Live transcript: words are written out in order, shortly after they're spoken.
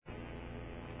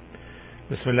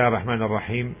بسم الله الرحمن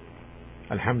الرحيم.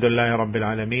 الحمد لله رب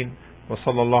العالمين,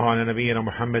 وصلى الله على نبينا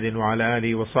محمد وعلى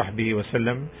آله وصحبه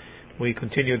وسلم. We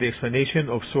continue the explanation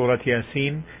of Surah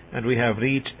Yasin, and we have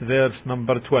reached verse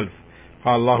number 12.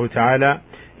 قال الله تعالى: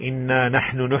 إنا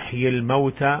نحن نحيي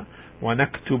الموتى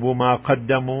ونكتب ما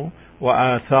قدموا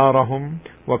وآثارهم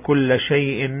وكل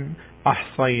شيء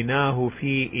أحصيناه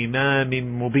في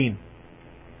إمام مبين.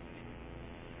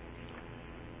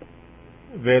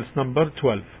 Verse number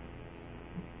 12.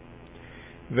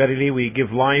 Verily we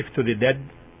give life to the dead,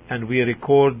 and we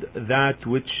record that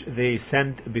which they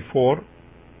sent before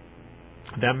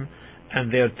them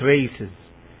and their traces,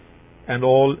 and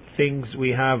all things we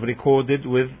have recorded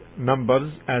with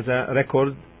numbers as a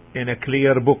record in a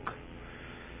clear book.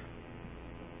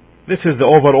 This is the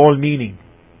overall meaning.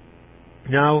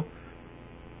 Now,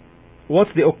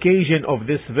 what's the occasion of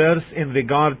this verse in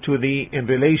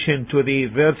relation to the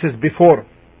verses before?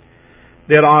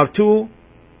 There are two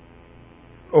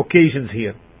occasions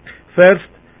here. First,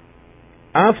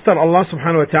 after Allah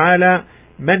subhanahu wa ta'ala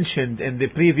mentioned in the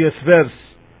previous verse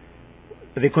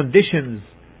the conditions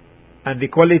and the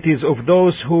qualities of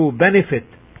those who benefit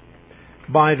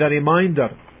by the reminder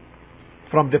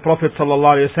from the Prophet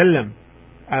sallallahu alaihi wasallam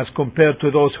as compared to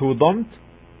those who don't,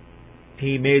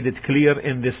 He made it clear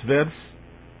in this verse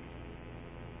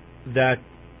that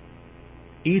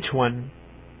each one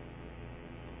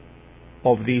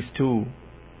of these two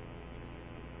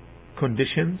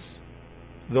conditions,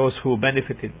 those who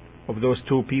benefited of those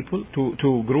two people,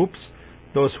 two groups,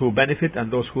 those who benefit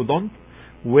and those who don't,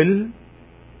 will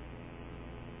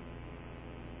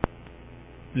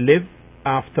live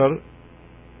after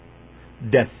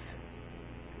death,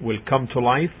 will come to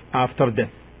life after death,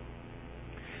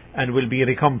 and will be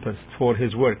recompensed for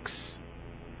his works.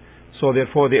 So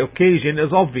therefore the occasion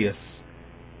is obvious,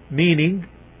 meaning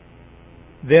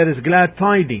there is glad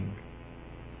tidings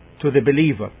to the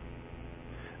believer,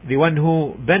 the one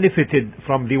who benefited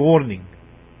from the warning,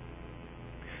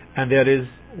 and there is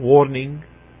warning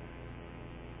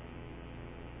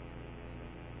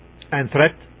and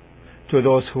threat to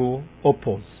those who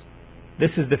oppose.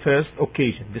 This is the first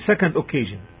occasion. The second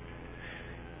occasion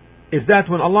is that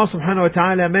when Allah subhanahu wa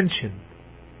ta'ala mentioned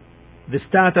the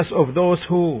status of those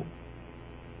who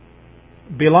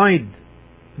belied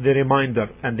the reminder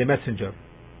and the messenger,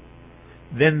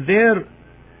 then their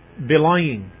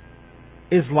belying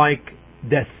is like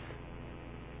death.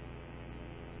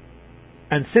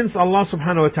 And since Allah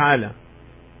subhanahu wa ta'ala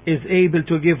is able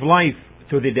to give life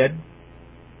to the dead,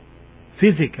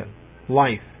 physical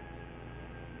life,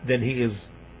 then He is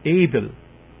able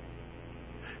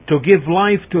to give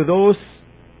life to those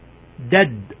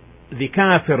dead, the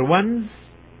kafir ones,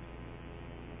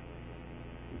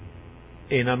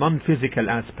 in a non-physical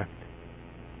aspect,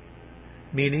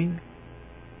 meaning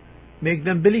make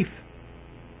them believe.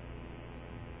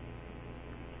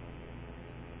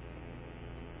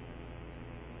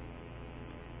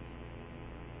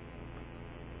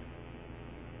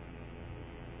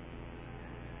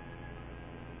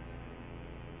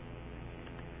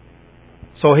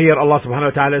 So here Allah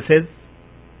subhanahu wa ta'ala says,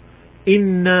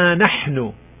 Inna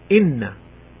nahnu. Inna.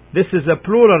 This is a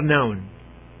plural noun.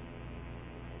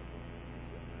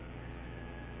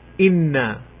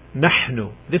 Inna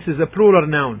nahnu. This is a plural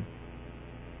noun.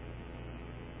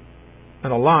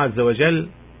 And Allah Azza wa Jal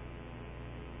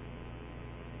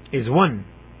is one.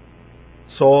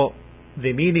 So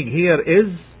the meaning here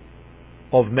is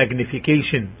of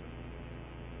magnification.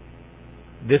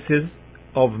 This is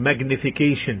of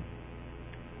magnification.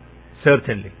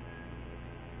 Certainly.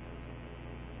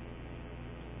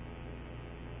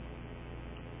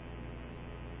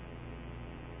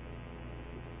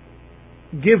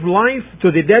 Give life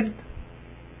to the dead.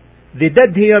 The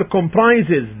dead here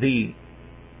comprises the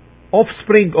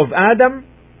offspring of Adam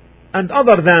and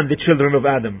other than the children of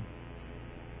Adam.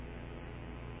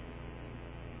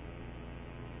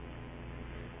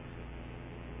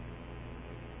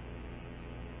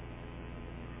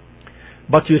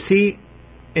 But you see,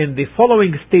 in the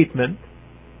following statement,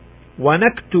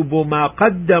 وَنَكْتُبُ مَا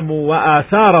قَدَّمُوا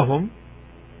وَآثَارَهُمْ,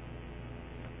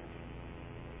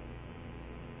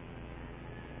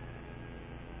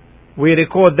 we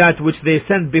record that which they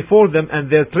sent before them and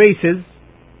their traces,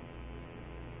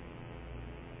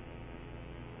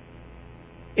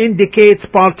 indicates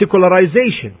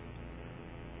particularization.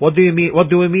 What do you mean? What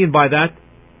do we mean by that?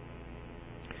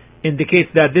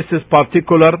 Indicates that this is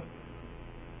particular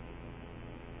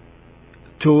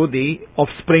to the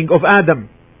offspring of Adam.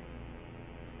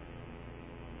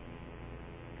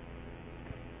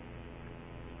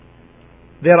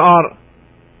 There are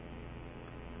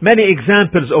many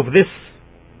examples of this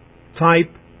type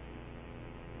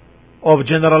of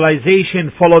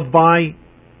generalization followed by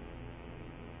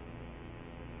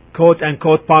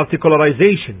quote-unquote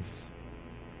particularizations.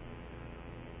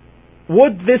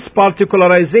 Would this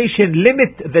particularization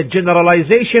limit the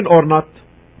generalization or not?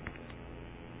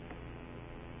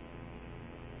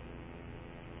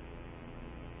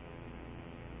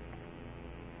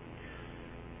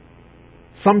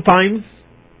 Sometimes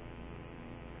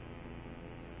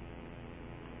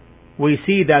we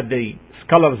see that the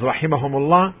scholars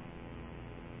rahimahumullah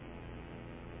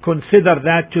consider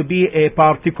that to be a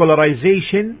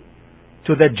particularization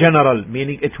to the general,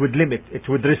 meaning it would limit, it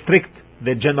would restrict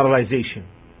the generalization.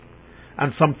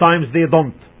 And sometimes they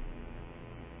don't.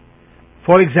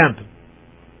 For example,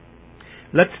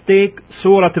 let's take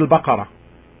Surah Al-Baqarah,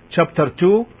 chapter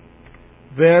 2,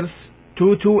 verse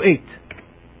 2 to 8.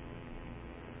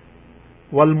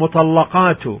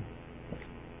 وَالْمُطَلَّقَاتُ,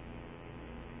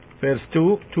 verse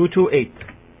 2 to 8.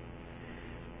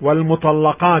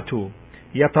 وَالْمُطَلَّقَاتُ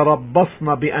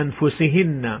يَتَرَبَّصْنَ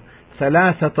بِأَنفُسِهِنَّ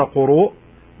ثَلَاثَةَ قُرُوءٍ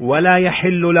وَلَا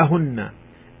يَحِلُّ لَهُنَّ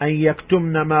أن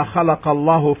يكتمن ما خلق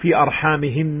الله في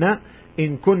أرحامهن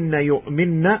إن كن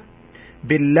يؤمن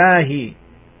بالله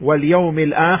واليوم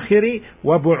الآخر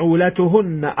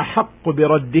وبعولتهن أحق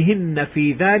بردهن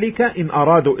في ذلك إن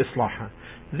أرادوا إصلاحا.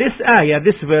 This ayah,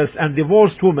 this verse, and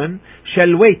divorced women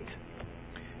shall wait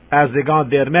as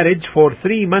regard their marriage for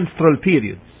 3 menstrual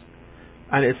periods,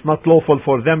 and it's not lawful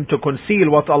for them to conceal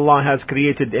what Allah has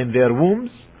created in their wombs,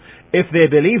 if they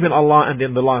believe in Allah and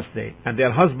in the last day, and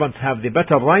their husbands have the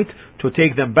better right to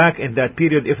take them back in that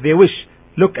period if they wish.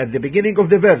 Look at the beginning of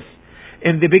the verse.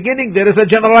 In the beginning there is a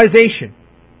generalization.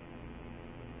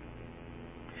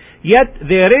 Yet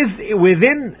there is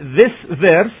within this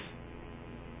verse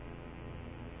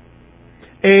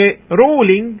a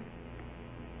ruling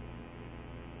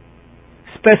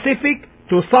specific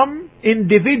to some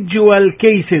individual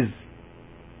cases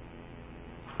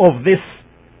of this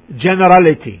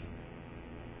generality.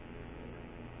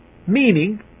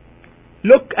 Meaning,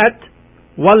 look at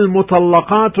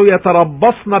وَالْمُطَلَّقَاتُ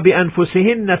يَتَرَبَّصْنَ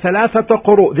بِأَنفُسِهِنَّ ثَلَاثَةَ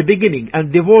قُرُوءٍ, the beginning,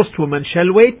 and divorced women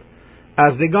shall wait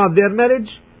as regard their marriage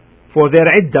for their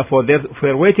iddah, for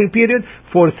their waiting period,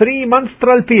 for 3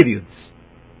 menstrual periods.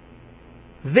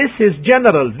 This is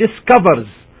general. This covers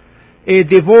a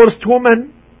divorced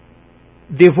woman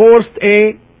divorced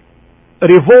a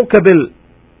revocable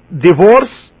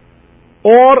divorce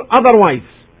or otherwise.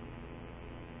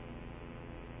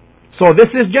 So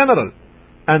this is general,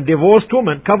 and divorced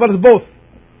woman covers both.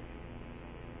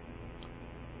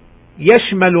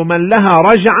 يشمل من لها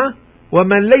رجعة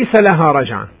ومن ليس لها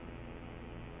رجعة.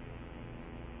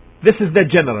 This is the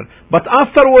general. But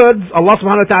afterwards, Allah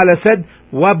subhanahu wa ta'ala said,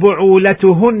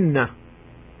 وَبُعُولَتُهُنَّ.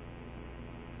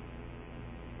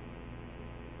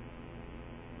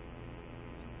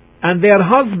 And their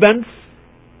husbands,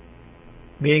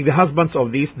 meaning the husbands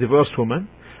of these divorced women,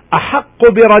 أحق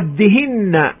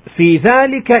بردهن في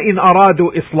ذلك إن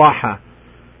أرادوا إصلاحا.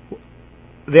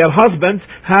 Their husbands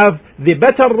have the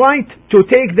better right to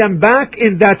take them back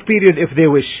in that period if they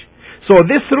wish. So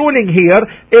this ruling here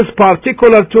is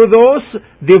particular to those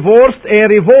divorced a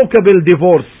revocable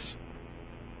divorce.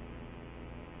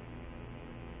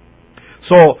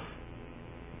 So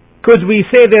could we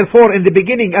say therefore in the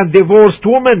beginning a divorced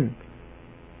woman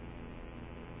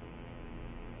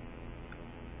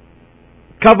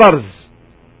covers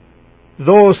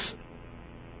those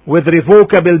with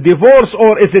revocable divorce,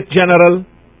 or is it general?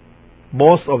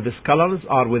 Most of the scholars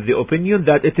are with the opinion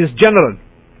that it is general.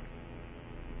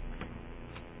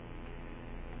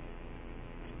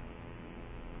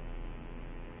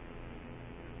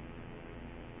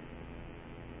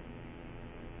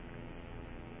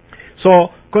 So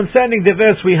concerning the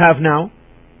verse we have now,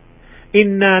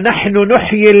 إِنَّا نَحْنُ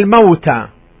نُحْيِي الْمَوْتَى,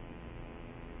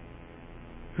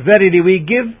 verily we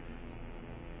give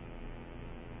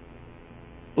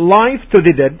life to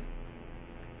the dead.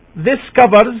 This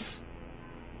covers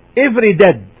every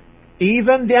dead,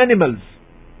 even the animals.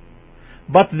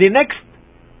 But the next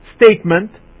statement,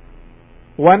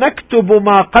 وَنَكْتُبُ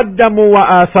مَا قَدَّمُوا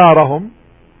وَآثَارَهُمْ,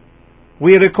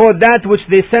 we record that which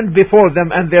they sent before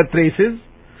them and their traces.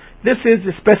 This is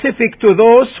specific to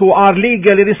those who are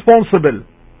legally responsible.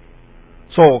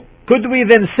 So, could we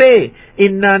then say,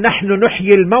 إِنَّا نَحْنُ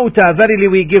نُحْيِي الْمَوْتَى, verily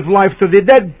we give life to the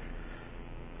dead?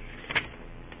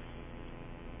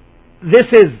 This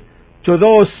is to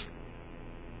those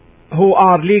who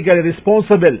are legally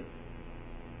responsible,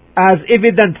 as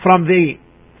evident from the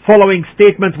following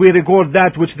statement, we record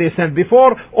that which they sent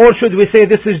before, or should we say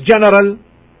this is general,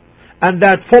 and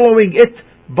that following it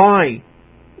by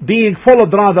being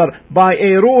followed rather by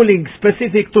a ruling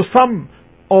specific to some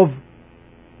of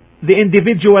the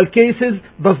individual cases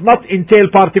does not entail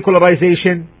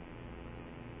particularization.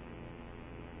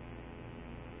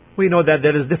 We know that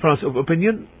there is difference of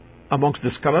opinion amongst the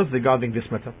scholars regarding this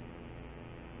matter.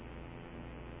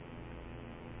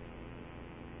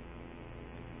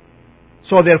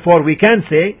 So therefore we can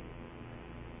say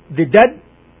the dead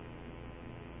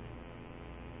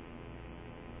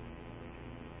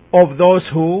of those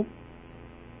who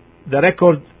the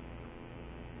record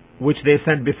which they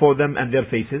sent before them and their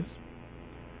faces,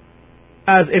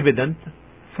 as evident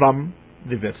from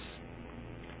the verse.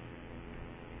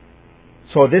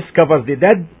 So this covers the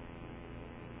dead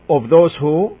of those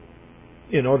who,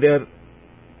 there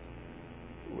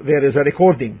is a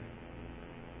recording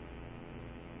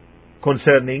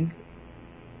concerning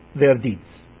their deeds.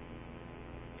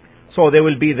 So they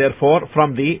will be therefore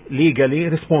from the legally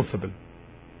responsible.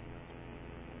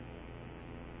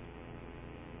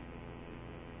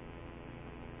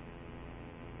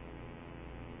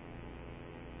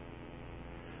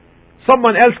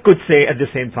 Someone else could say at the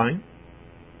same time,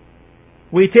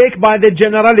 we take by the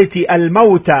generality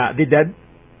al-mawta, the dead.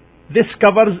 This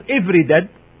covers every dead.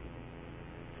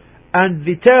 And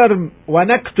the term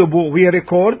وَنَكْتُبُ, we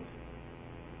record,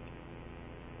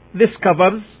 this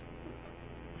covers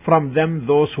from them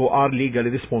those who are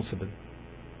legally responsible,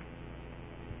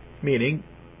 meaning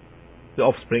the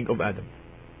offspring of Adam.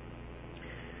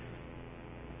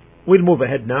 We'll move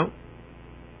ahead now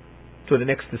to the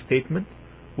next statement.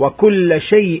 وَكُلَّ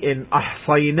شَيْءٍ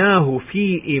أَحْصَيْنَاهُ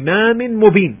فِي إِمَامٍ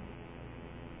مُبِينٍ.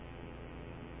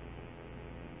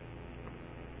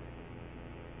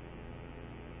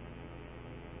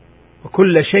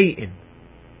 وَكُلَّ شَيْءٍ,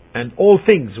 and all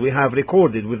things we have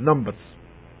recorded with numbers.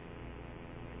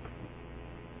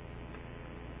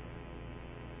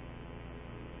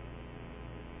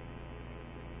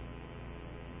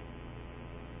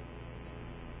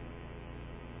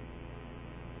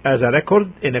 As a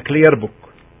record in a clear book.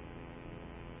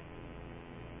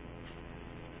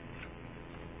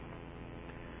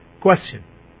 Question.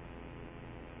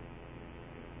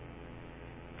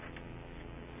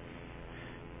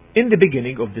 In the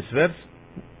beginning of this verse,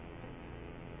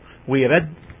 we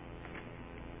read,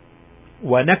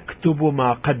 وَنَكْتُبُ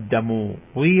مَا قَدَّمُوا,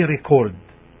 we record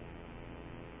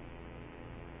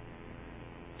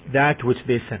that which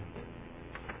they sent.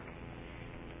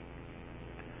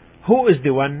 Who is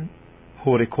the one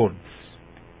who records?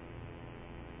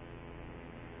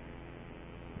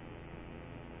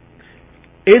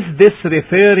 Is this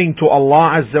referring to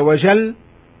Allah Azza wa Jal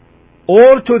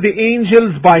or to the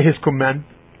angels by His command?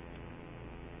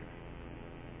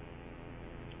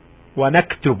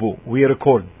 وَنَكْتُبُ, we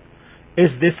record.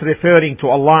 Is this referring to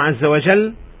Allah Azza wa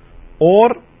Jal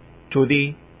or to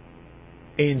the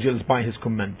angels by His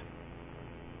command?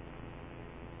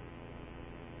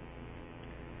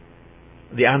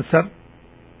 The answer,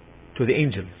 to the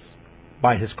angels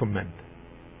by His command.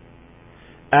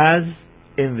 As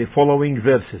in the following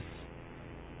verses.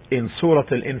 In Surah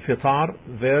Al-Infitar,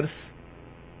 verse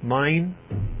 9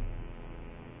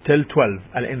 till 12.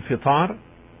 Al-Infitar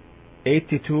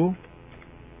 82,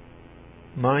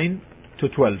 9 to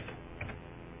 12.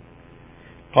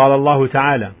 قال الله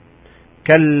تعالى: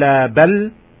 كلا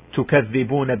بل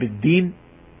تكذبون بالدين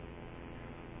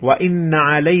وإن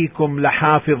عليكم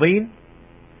لحافظين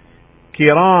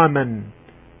كراما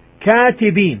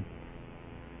كاتبين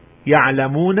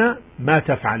يعلمون ما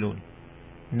تفعلون.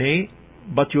 Nay,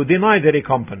 but you deny the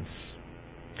recompense.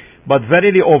 But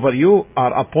verily over you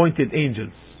are appointed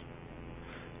angels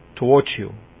to watch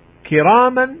you.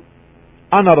 Kiraman,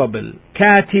 honorable.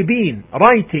 Katibin,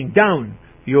 writing down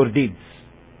your deeds.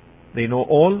 They know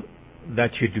all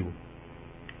that you do.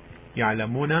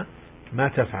 يعلمون ما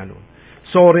تفعلون.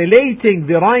 So relating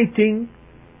the writing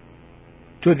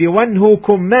to the one who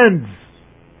commands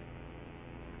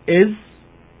is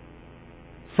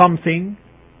something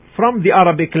from the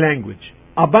Arabic language,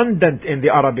 abundant in the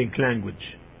Arabic language.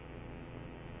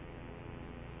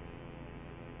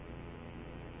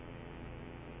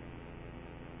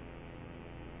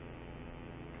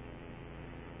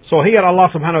 So here Allah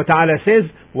subhanahu wa ta'ala says,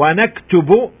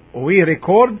 وَنَكْتُبُ, we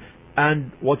record,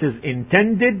 and what is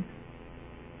intended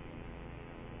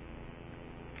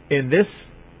in this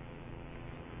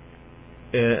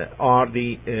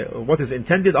what is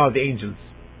intended are the angels.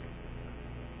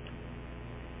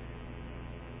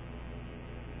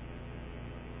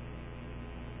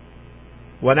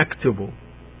 وَنَكْتُبُ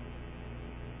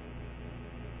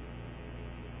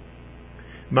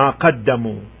مَا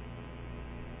قَدَّمُوا,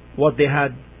 what they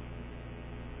had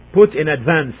put in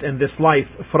advance in this life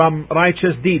from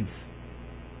righteous deeds.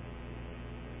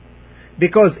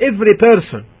 Because every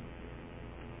person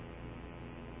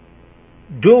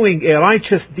doing a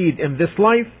righteous deed in this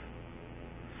life,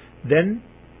 then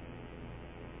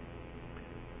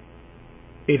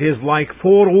it is like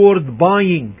forward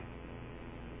buying.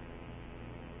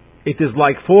 It is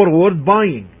like forward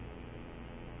buying.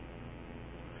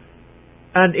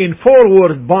 And in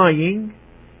forward buying,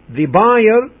 the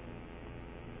buyer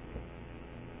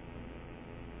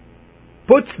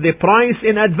puts the price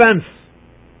in advance.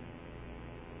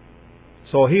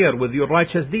 So here, with your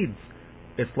righteous deeds,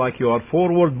 it's like you are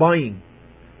forward buying.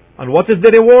 And what is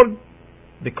the reward?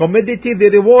 The commodity, the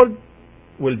reward,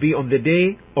 will be on the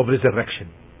day of resurrection.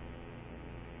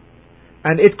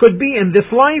 And it could be in this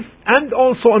life and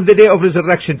also on the day of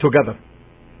resurrection together.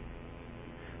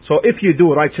 So if you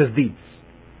do righteous deeds,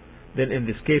 then in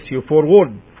this case you forward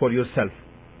for yourself.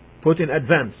 Put in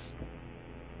advance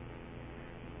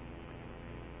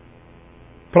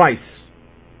price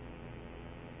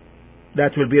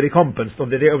that will be recompensed on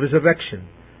the day of resurrection.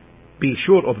 Be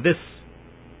sure of this.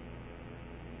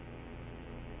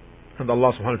 And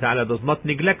Allah subhanahu wa ta'ala does not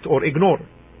neglect or ignore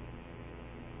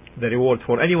the reward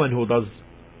for anyone who does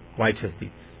righteous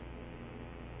deeds.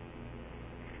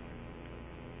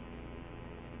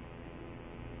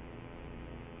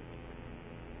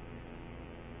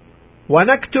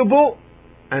 وَنَكْتُبُ,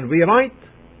 and we write.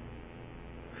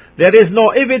 There is no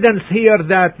evidence here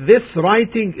that this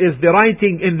writing is the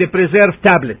writing in the preserved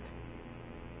tablet,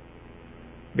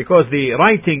 because the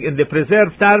writing in the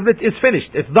preserved tablet is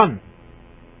finished, it's done.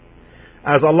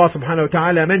 As Allah subhanahu wa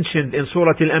ta'ala mentioned in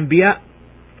Surah Al-Anbiya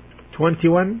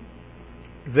 21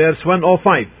 verse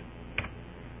 105,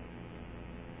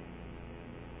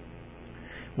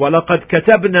 وَلَقَدْ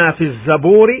كَتَبْنَا فِي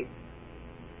الزَّبُورِ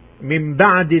مِنْ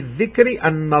بَعْدِ الذِّكْرِ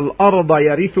أَنَّ الْأَرْضَ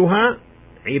يَرِثُهَا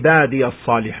عِبَادِيَ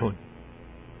الصَّالِحُونَ.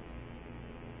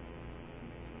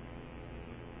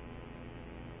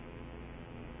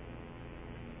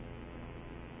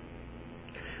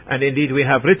 And indeed we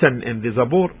have written in the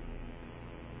Zabur,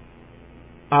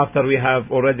 after we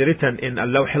have already written in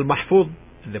Al-Lawh al-Mahfuz,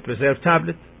 in the preserved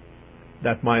tablet,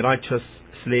 that my righteous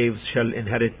slaves shall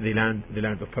inherit the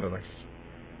land of paradise.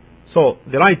 So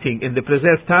the writing in the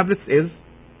preserved tablets is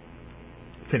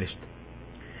finished,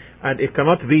 and it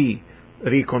cannot be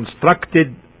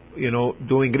reconstructed,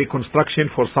 doing reconstruction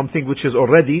for something which is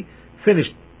already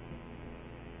finished.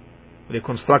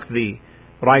 Reconstruct the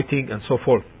writing and so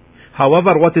forth.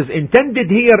 However, what is intended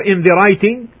here in the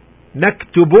writing,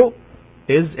 naktubu,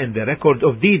 is in the record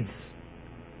of deeds.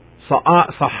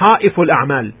 Sahaiful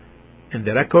a'mal, in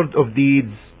the record of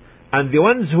deeds. And the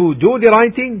ones who do the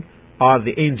writing are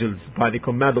the angels, by the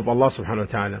command of Allah subhanahu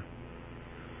wa ta'ala.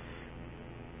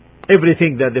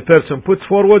 Everything that the person puts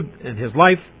forward in his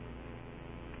life,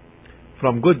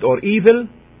 from good or evil,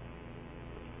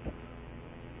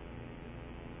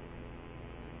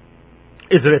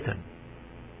 is written.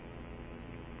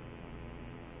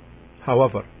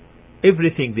 However,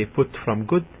 everything they put from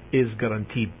good is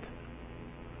guaranteed.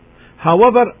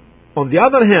 However, on the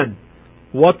other hand,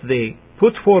 what they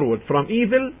put forward from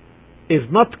evil is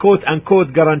not quote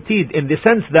unquote guaranteed, in the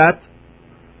sense that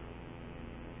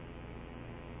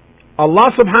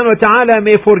Allah subhanahu wa ta'ala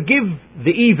may forgive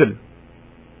the evil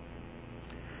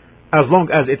as long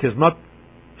as it is not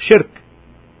shirk,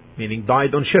 meaning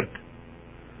died on shirk.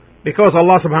 Because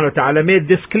Allah subhanahu wa ta'ala made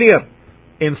this clear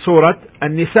in Surah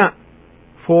An-Nisa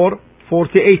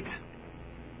 4:48.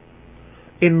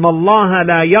 إِنَّ اللَّهَ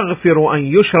لَا يَغْفِرُ أَن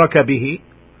يُشْرَكَ بِهِ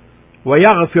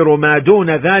وَيَغْفِرُ مَا دُونَ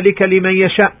ذَلِكَ لِمَن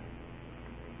يَشَاءُ.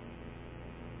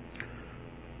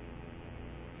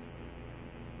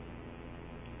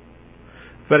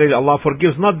 Verily Allah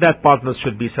forgives not that partners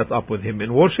should be set up with Him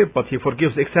in worship, but He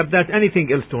forgives except that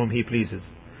anything else to whom He pleases.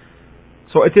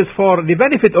 So it is for the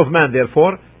benefit of man,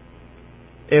 therefore,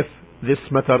 if this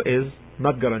matter is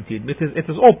not guaranteed. It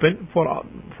is open for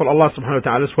Allah subhanahu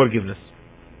wa ta'ala's forgiveness.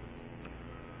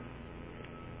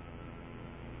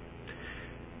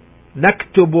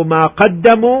 نكتب ما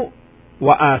قدموا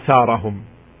وآثارهم.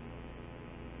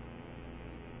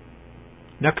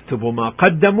 نكتب ما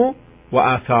قدموا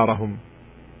وآثارهم.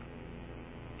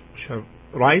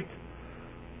 Right?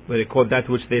 We record that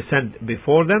which they sent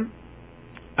before them,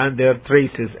 and their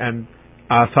traces, and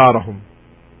آثارهم,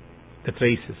 the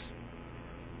traces.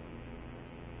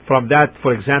 From that,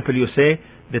 for example, you say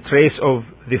the trace of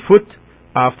the foot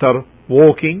after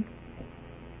walking,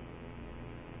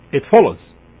 it follows.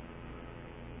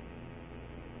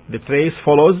 The trace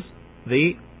follows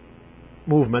the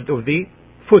movement of the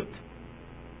foot.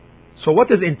 So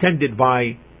what is intended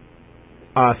by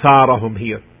آثارهم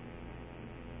here?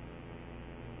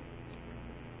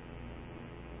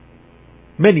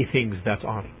 Many things that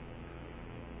are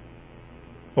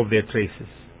of their traces.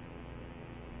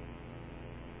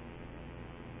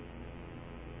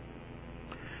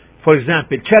 For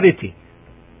example, charity,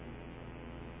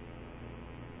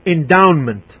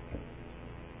 endowment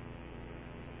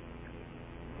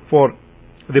for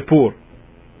the poor.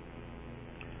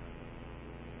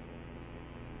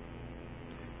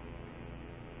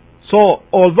 So,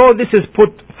 although this is put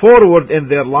forward in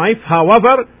their life,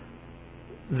 however,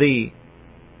 the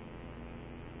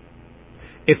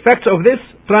effect of this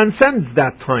transcends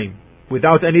that time,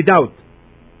 without any doubt.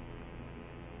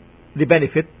 The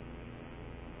benefit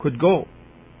could go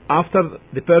after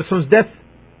the person's death,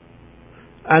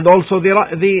 and also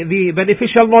the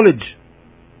beneficial knowledge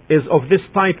is of this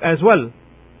type as well.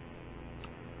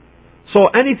 So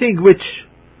anything which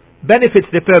benefits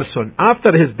the person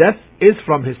after his death is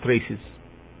from his traces.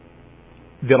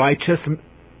 The righteous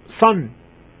son,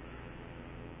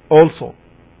 also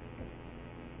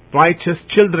righteous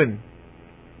children,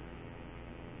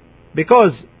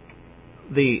 because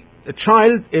the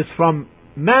child is from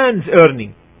man's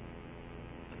earning.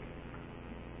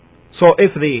 So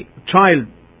if the child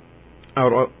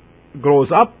grows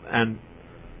up and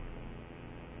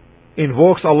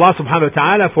invokes Allah subhanahu wa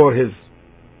ta'ala for his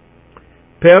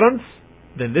parents,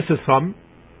 then this is from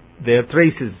their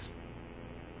traces.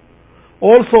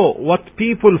 Also, what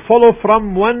people follow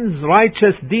from one's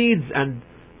righteous deeds and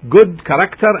good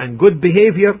character and good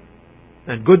behavior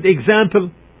and good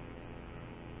example,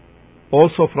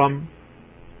 also from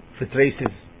the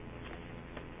traces.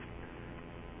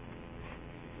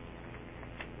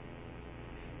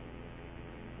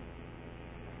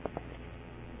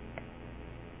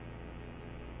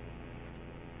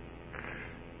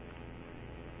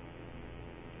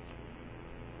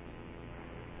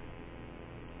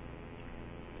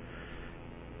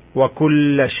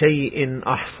 وَكُلَّ شَيْءٍ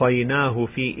أَحْصَيْنَاهُ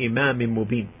فِي إِمَامٍ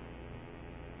مُبِينٍ.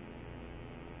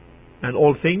 And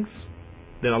all things,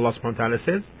 then Allah subhanahu wa ta'ala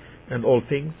says, and all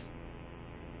things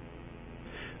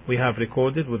we have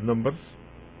recorded with numbers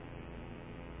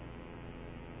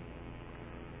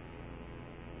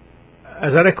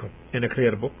as a record in a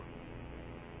clear book.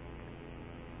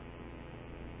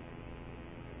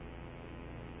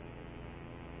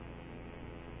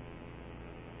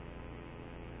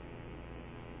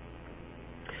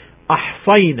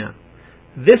 أحصينا.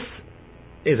 This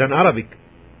is an Arabic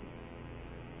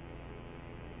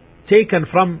taken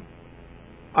from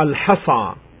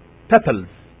al-hasa, pebbles,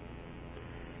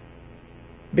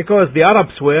 because the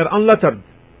Arabs were unlettered.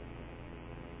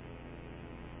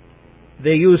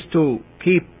 They used to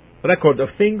keep record of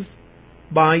things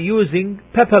by using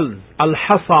pebbles,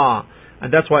 al-hasa,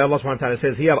 and that's why Allah subhanahu wa ta'ala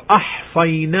says here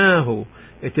أحصيناه.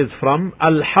 It is from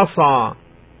al-hasa.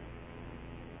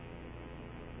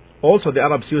 Also, the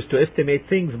Arabs used to estimate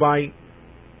things by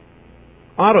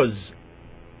arrows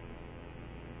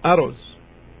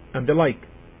and the like.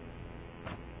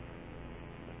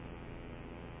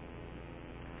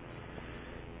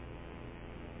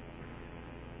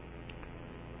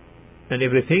 And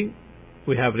everything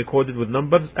we have recorded with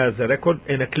numbers as a record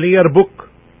in a clear book.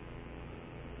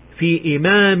 في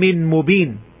إمام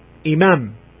مبين.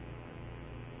 Imam.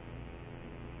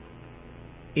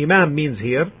 Imam means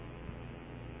here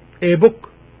a book.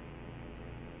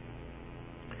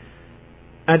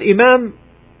 And Imam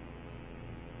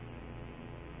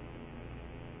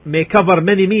may cover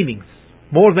many meanings,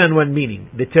 more than one meaning,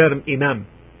 the term Imam.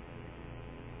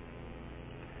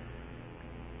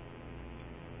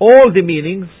 All the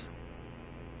meanings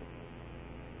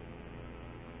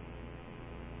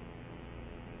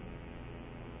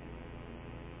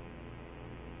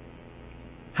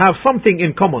have something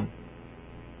in common,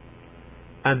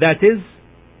 and that is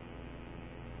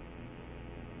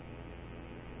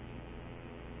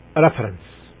a reference.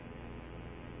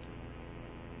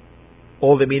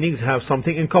 All the meanings have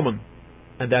something in common,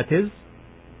 and that is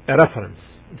a reference.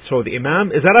 So the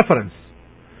Imam is a reference.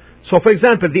 So for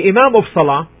example, the Imam of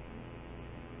Salah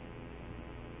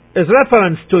is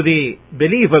reference to the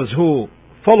believers who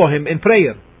follow him in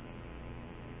prayer.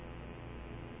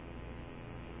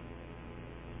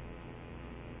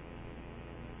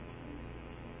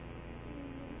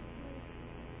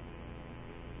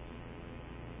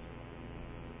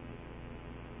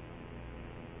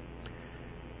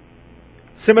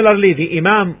 Similarly, the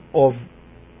Imam of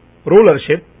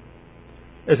rulership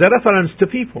is a reference to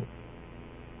people.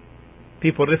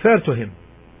 People refer to him.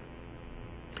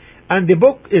 And the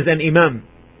book is an Imam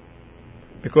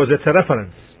because it's a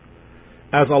reference.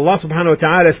 As Allah subhanahu wa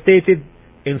ta'ala stated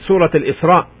in Surah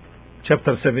Al-Isra,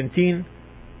 chapter 17,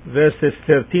 verses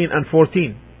 13 and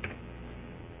 14.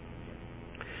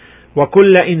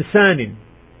 وَكُلَّ إِنسَانٍ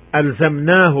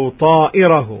أَلْزَمْنَاهُ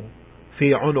طَائِرَهُ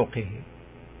فِي عُنُقِهِ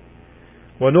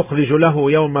وَنُخْرِجُ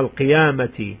لَهُ يَوْمَ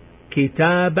الْقِيَامَةِ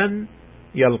كتابا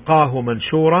يلقاه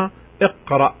منشورا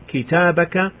اقرأ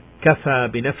كتابك كفى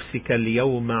بنفسك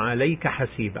اليوم عليك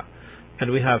حسيبا.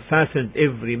 And we have fastened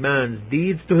every man's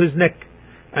deeds to his neck,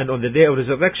 and on the day of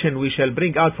resurrection we shall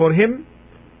bring out for him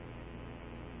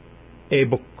a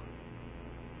book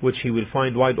which he will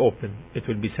find wide open. It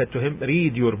will be said to him,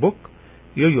 read your book,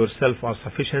 you yourself are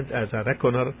sufficient as a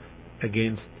reckoner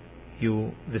against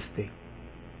you this day.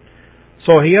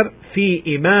 So here, في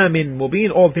إمام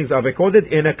مبين, all things are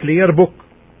recorded in a clear book.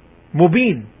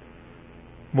 مبين,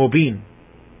 مبين.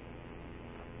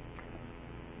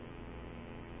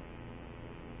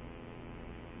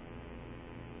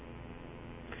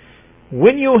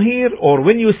 When you hear or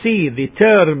when you see the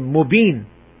term mubin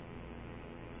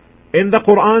in the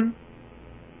Quran,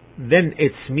 then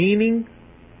its meaning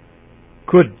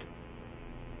could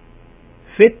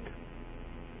fit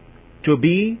to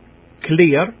be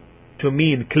clear, to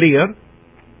mean clear.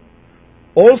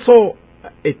 Also,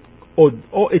 it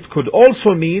could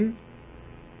also mean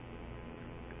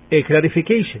a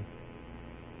clarification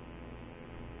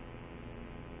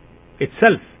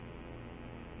itself.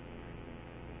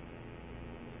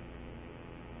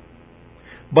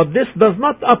 But this does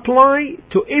not apply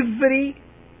to every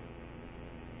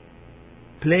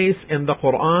place in the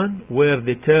Quran where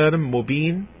the term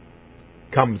mubin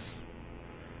comes.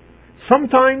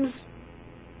 Sometimes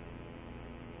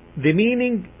the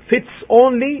meaning fits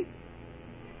only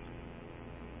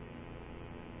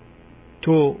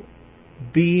to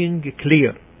being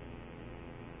clear.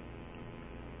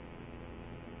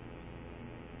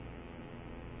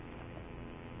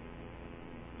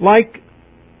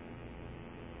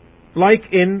 Like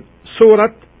in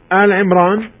Surah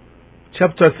Al-Imran,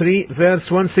 chapter 3, verse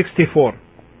 164.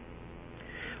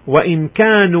 وَإِن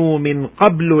كَانُوا مِن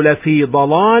قَبْلُ لَفِي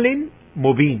ضَلَالٍ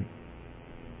مُبِينٍ.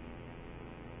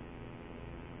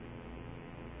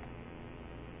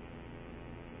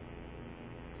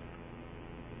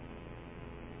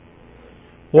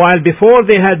 While before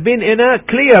they had been in a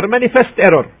clear, manifest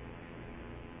error.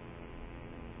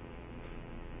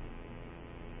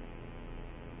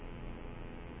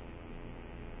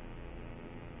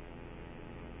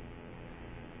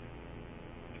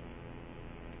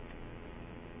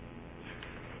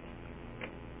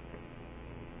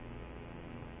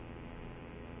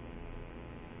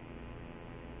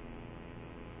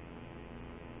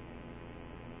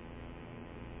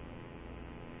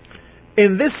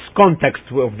 In this context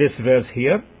of this verse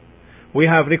here, we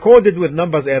have recorded with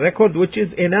numbers a record which is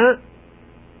in a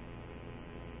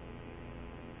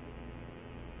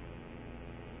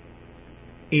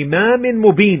Imam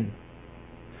Mubin.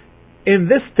 In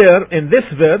this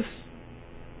verse,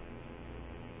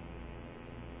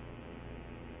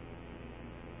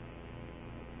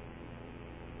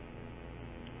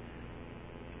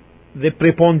 the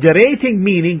preponderating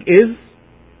meaning is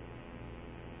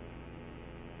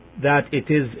that it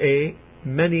is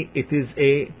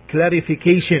a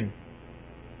clarification,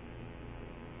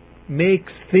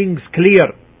 makes things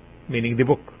clear, meaning the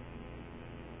book.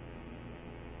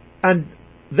 And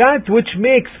that which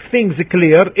makes things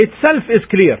clear itself is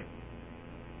clear.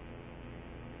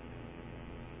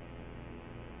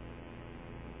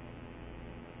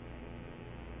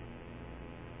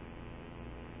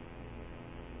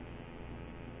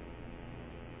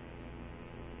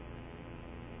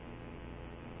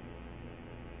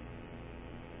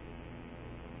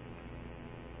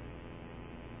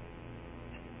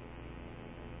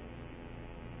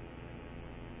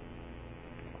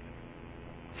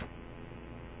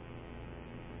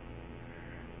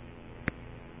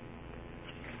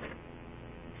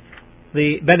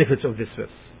 The benefits of this verse.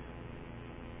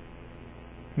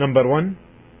 Number 1,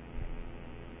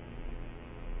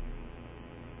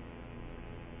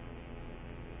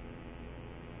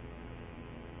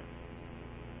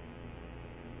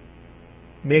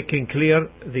 making clear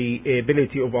the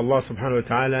ability of Allah subhanahu wa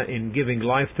ta'ala in giving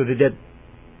life to the dead.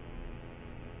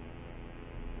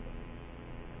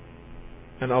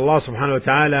 And Allah subhanahu wa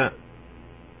ta'ala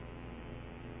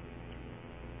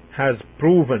has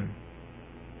proven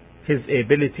His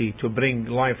ability to bring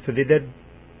life to the dead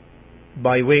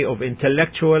by way of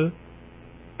intellectual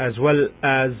as well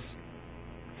as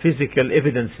physical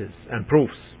evidences and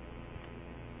proofs.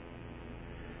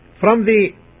 From the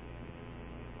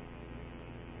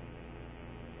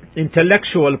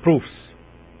intellectual proofs,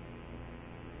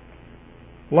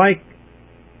 like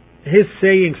His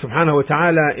saying subhanahu wa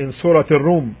ta'ala in Surah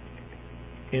Ar-Rum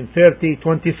in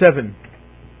 30:27,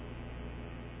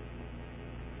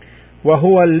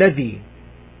 وهو الذي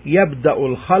يبدأ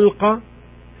الخلق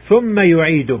ثم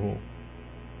يعيده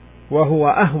وهو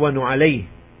أهون عليه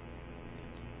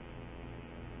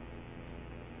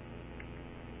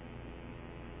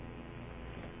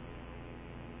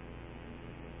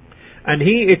and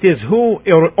He it is who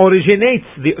originates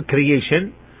the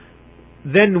creation,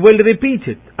 then will repeat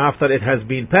it after it has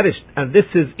been perished, and this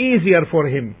is easier for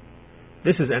Him.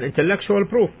 This is an intellectual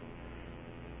proof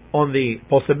on the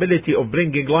possibility of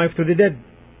bringing life to the dead,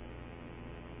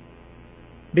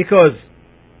 because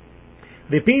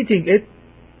repeating it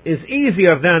is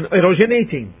easier than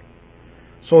originating.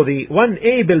 So the one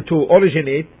able to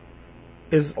originate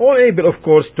is all able, of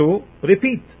course, to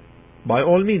repeat by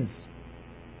all means.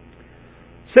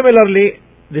 Similarly,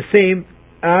 the same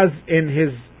as in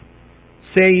His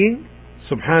saying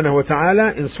subhanahu wa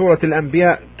ta'ala in Surah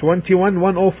Al-Anbiya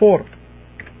 21:104,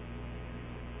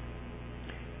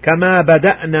 كما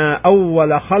بدأنا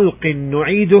أول خلق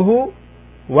نعيده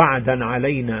وعدا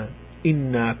علينا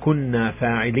إنا كنا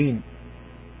فاعلين.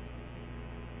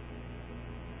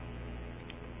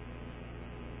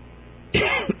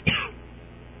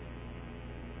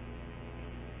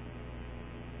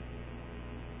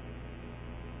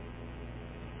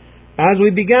 As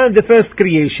we began the first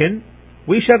creation,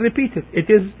 we shall repeat it. It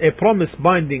is a promise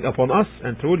binding upon us,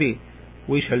 and truly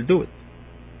we shall do it.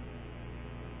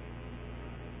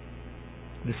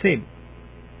 The same.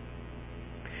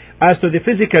 As to the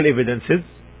physical evidences,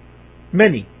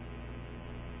 many.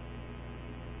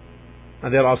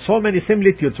 And there are so many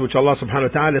similitudes which Allah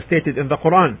subhanahu wa ta'ala stated in the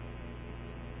Quran,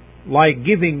 like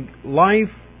giving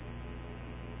life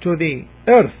to the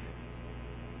earth.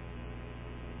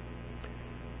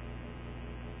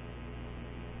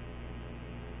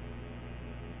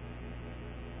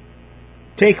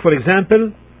 Take, for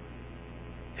example,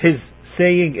 His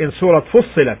saying in Surah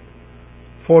Fussilat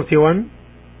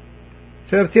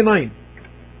 41:39,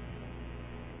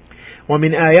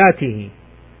 ومن آياته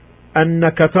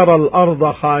أنك ترى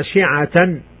الأرض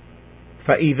خاشعة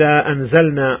فإذا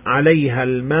أنزلنا عليها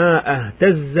الماء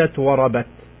اهتزت وربت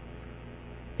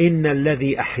إن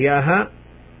الذي أحياها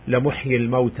لمحيي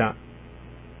الموتى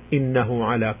إنه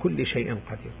على كل شيء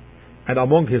قدير. And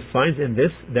among His signs in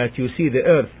this, that you see the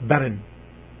earth barren,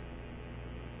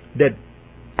 dead.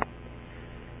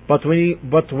 But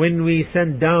when we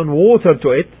send down water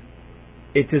to it,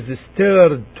 it is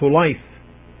stirred to life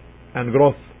and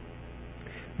growth.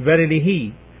 Verily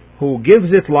He who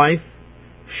gives it life,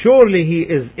 surely He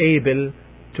is able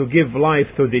to give life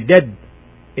to the dead.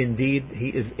 Indeed, He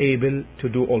is able to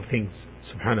do all things,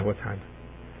 subhanahu wa ta'ala.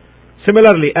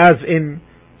 Similarly, as in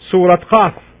Surah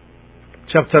Qaf,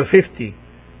 chapter 50,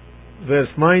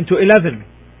 verse 9 to 11,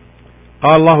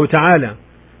 قال الله تعالى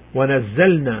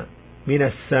ونزلنا من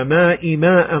السماء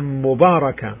ماء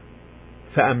مباركا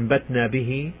فأنبتنا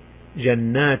به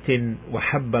جنات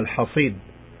وحب الحصيد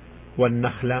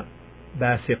والنخل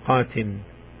باسقات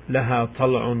لها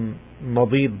طلع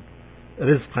نضيد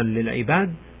رزقا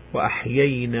للعباد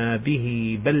وأحيينا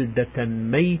به بلدة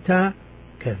ميتا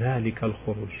كذلك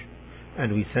الخروج.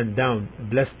 And we send down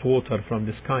blessed water from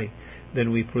the sky,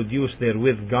 then we produce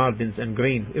therewith gardens and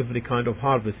grain, every kind of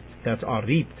harvest that are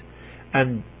reaped,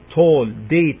 and tall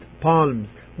date palms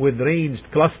with ranged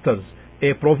clusters,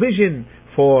 a provision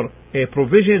for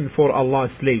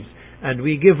Allah's slaves. And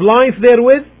we give life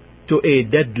therewith to a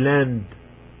dead land.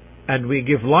 And we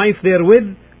give life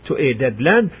therewith to a dead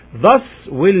land. Thus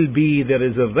will be the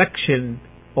resurrection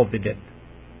of the dead.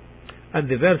 And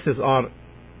the verses are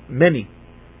many.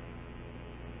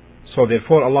 So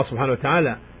therefore Allah subhanahu wa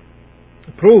ta'ala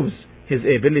proves His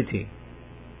ability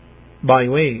by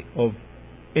way of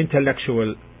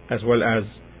intellectual as well as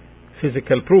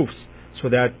physical proofs, so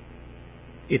that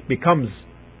it becomes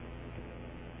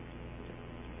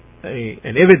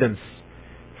an evidence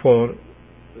for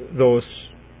those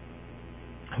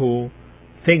who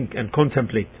think and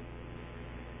contemplate.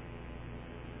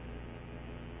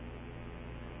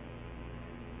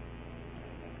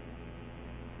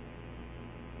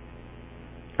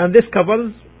 And this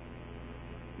covers,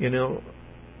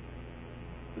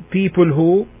 people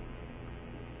who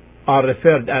are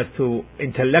referred as to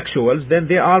intellectuals, then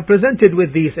they are presented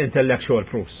with these intellectual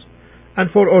proofs.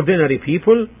 And for ordinary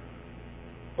people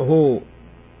who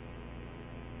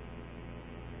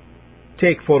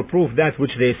take for proof that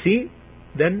which they see,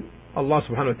 then Allah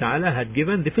subhanahu wa ta'ala had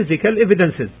given the physical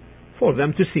evidences for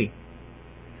them to see.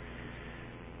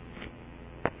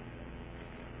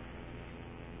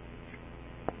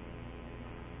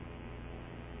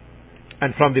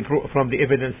 And from the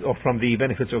evidence or from the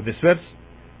benefits of this verse,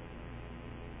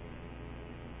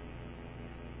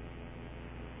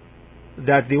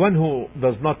 that the one who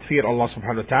does not fear Allah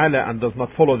subhanahu wa ta'ala and does not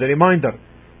follow the reminder,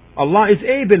 Allah is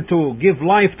able to give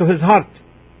life to his heart,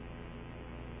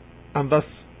 and thus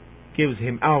gives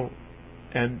him out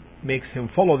and makes him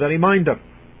follow the reminder.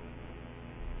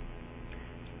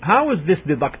 How is this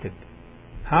deducted?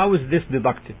 How is this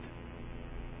deducted?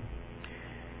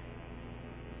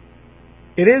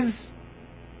 It is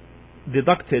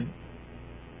deducted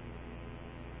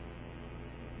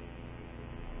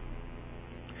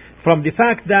from the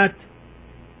fact that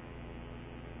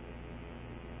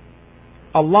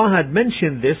Allah had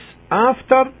mentioned this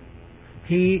after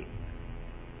He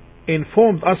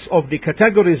informed us of the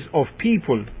categories of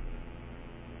people,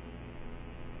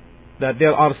 that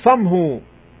there are some who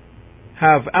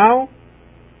have awe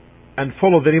and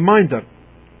follow the reminder.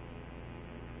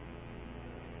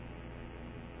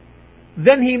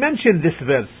 Then He mentioned this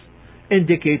verse,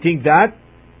 indicating that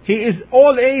He is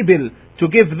all able to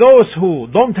give those who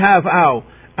don't have awe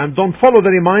and don't follow the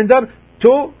reminder,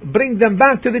 to bring them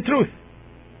back to the truth.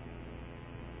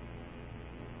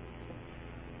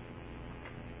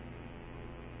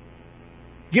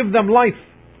 Give them life.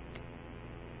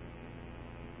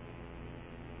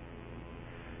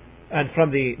 And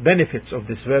from the benefits of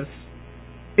this verse,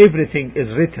 everything is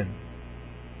written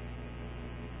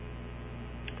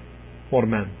for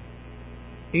man,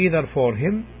 either for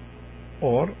him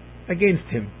or against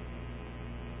him.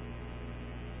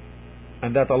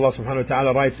 And that Allah subhanahu wa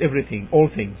ta'ala writes everything, all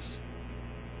things,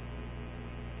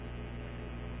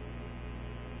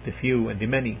 the few and the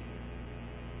many.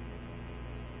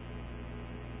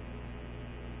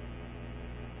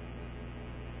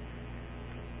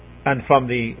 And from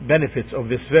the benefits of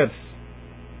this verse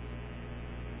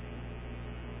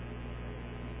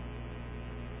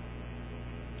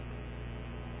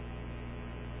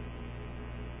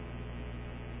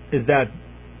is that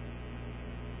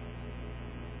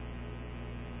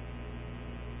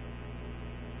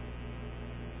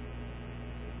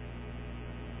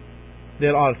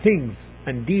there are things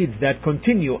and deeds that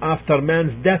continue after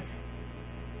man's death,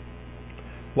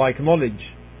 like knowledge,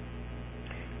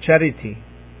 charity,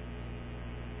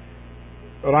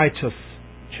 righteous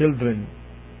children,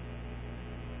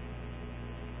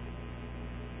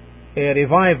 a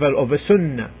revival of a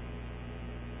sunnah.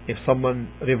 If someone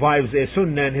revives a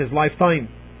sunnah in his lifetime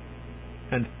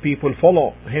and people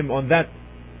follow him on that,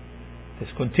 this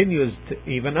continues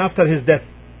even after his death.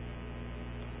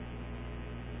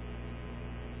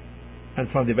 And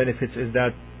from the benefits is that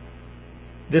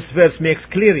this verse makes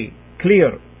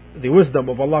clear the wisdom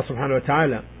of Allah subhanahu wa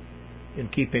ta'ala in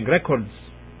keeping records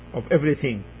of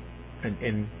everything and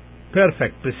in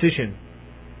perfect precision,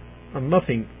 and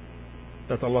nothing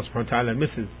that Allah subhanahu wa ta'ala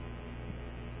misses.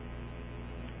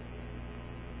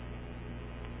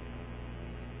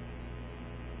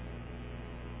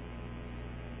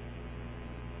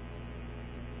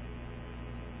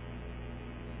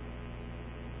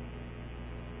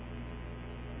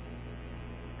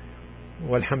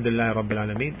 والحمد لله رب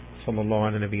العالمين صلى الله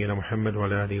على نبينا محمد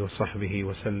وعلى آله وصحبه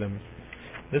وسلم.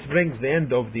 This brings the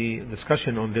end of the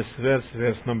discussion on this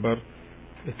verse number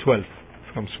 12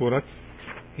 from Surah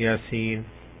Yasin.